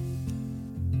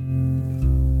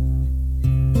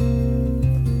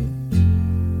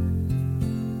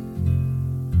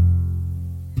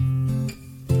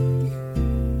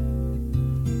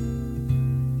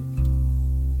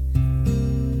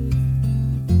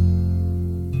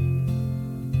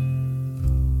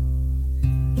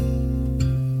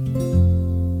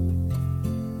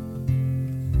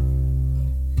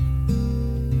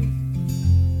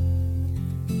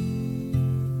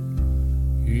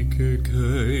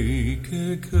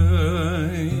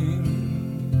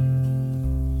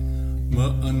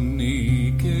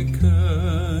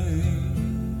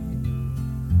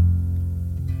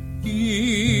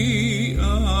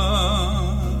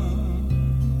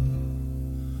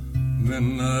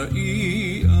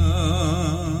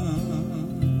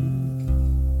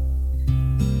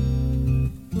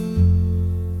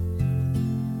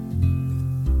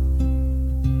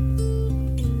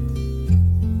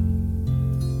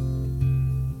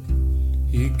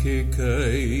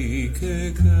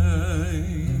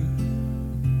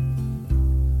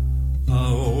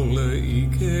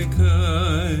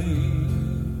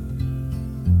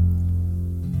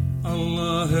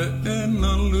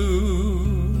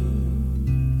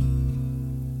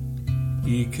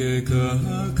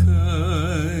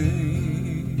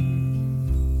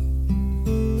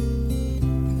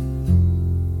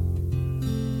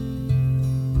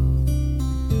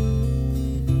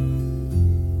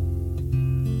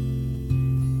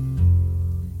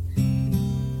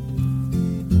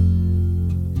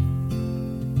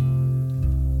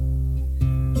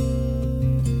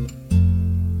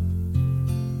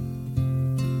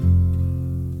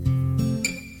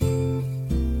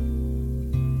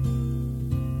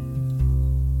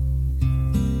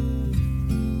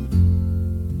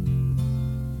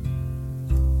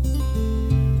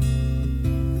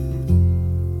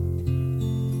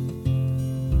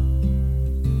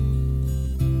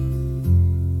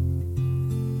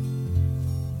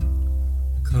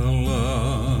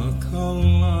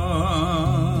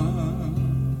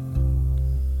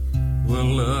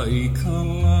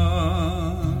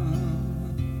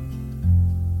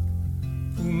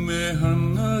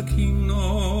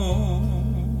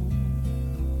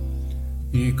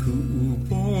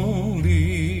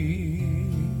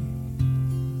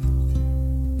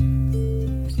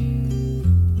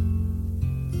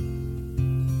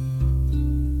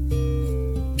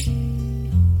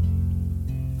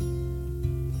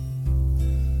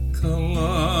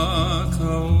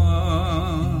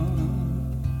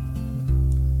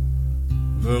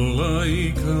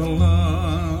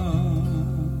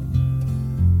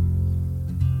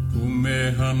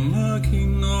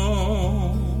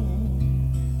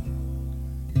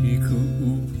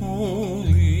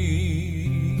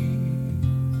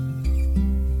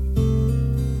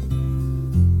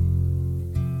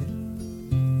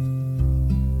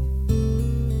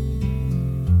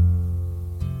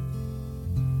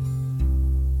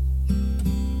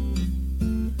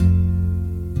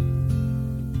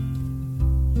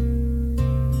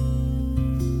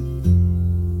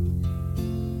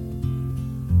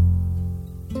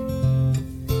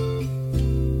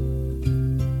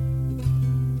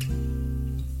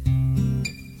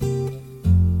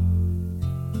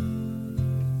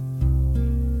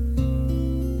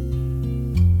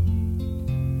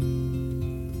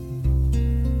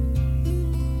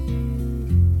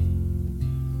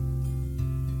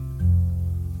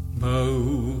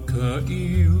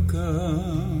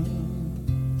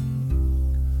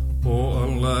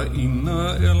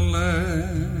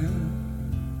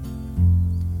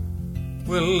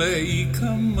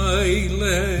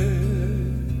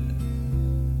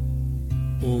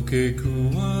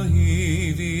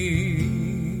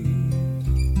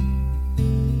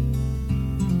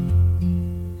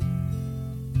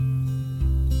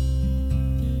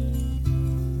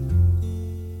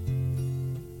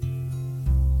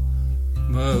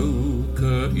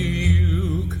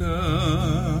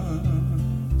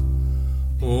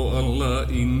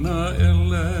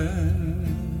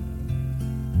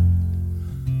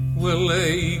 wele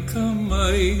I ka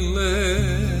maile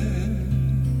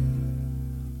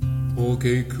o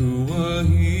ke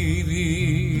kuahiri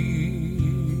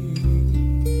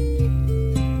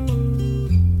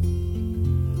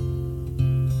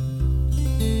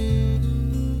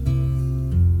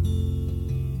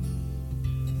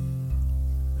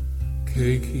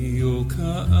Keiki o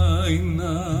ka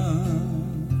aina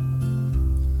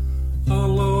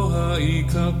Aloha I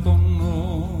ka pono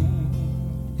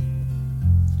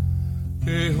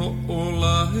E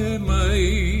ho'ola he mai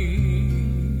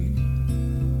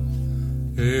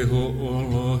E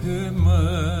ho'olo he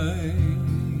mai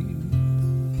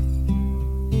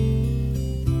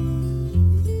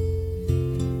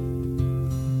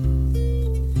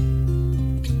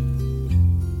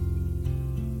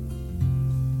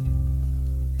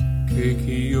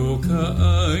Keiki o ka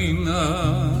aina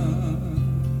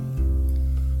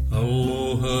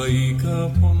Aloha I ka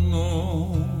pono